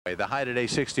The high today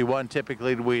 61,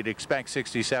 typically we'd expect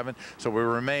 67, so we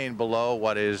remain below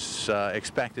what is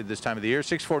expected this time of the year.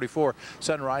 6:44,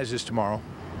 sun rises tomorrow,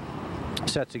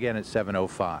 sets again at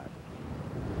 7:05.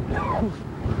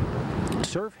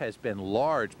 Surf has been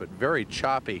large but very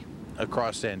choppy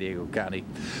across San Diego County.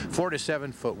 4 to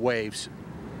 7 foot waves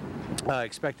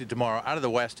expected tomorrow out of the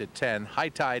west at 10. High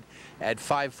tide at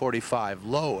 5:45,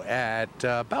 low at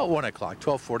about 1 o'clock,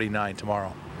 12:49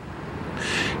 tomorrow.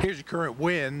 Here's your current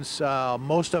winds,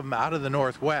 most of them out of the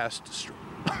northwest.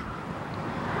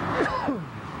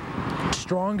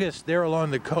 Strongest there along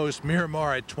the coast,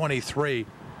 Miramar at 23.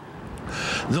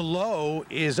 The low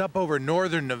is up over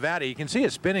northern Nevada. You can see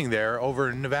it spinning there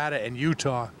over Nevada and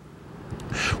Utah.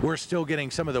 We're still getting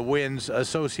some of the winds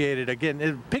associated.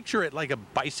 Again, picture it like a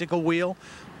bicycle wheel,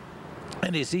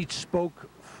 and as each spoke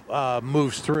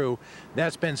moves through,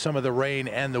 that's been some of the rain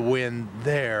and the wind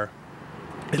there.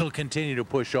 It'll continue to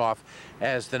push off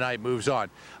as the night moves on.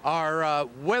 Our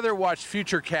Weather Watch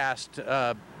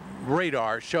Futurecast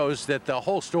radar shows that the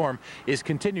whole storm is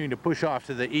continuing to push off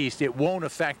to the east. It won't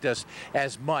affect us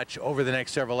as much over the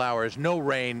next several hours. No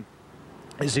rain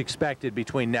is expected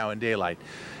between now and daylight.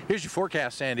 Here's your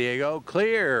forecast, San Diego.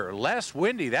 Clear, less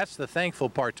windy. That's the thankful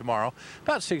part tomorrow.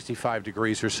 About 65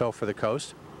 degrees or so for the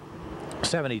coast.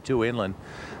 72 inland.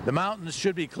 The mountains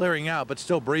should be clearing out, but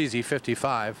still breezy,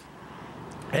 55.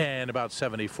 And about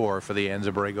 74 for the Anza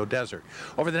Borrego Desert.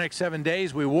 Over the next 7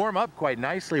 days, we warm up quite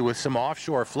nicely with some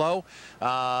offshore flow.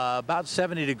 About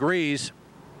 70 degrees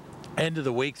end of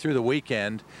the week through the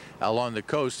weekend along the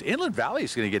coast. Inland Valley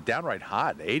is going to get downright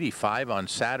hot, 85 on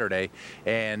Saturday,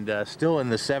 and still in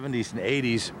the 70s and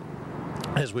 80s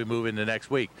as we move into next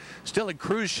week. Still a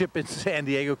cruise ship in San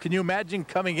Diego. Can you imagine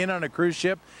coming in on a cruise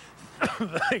ship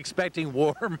expecting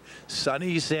warm,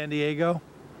 sunny San Diego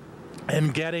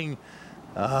and getting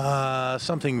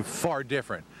something far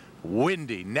different?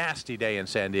 Windy, nasty day in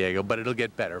San Diego, but it'll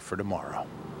get better for tomorrow.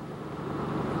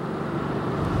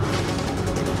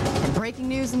 And breaking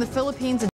news in the Philippines.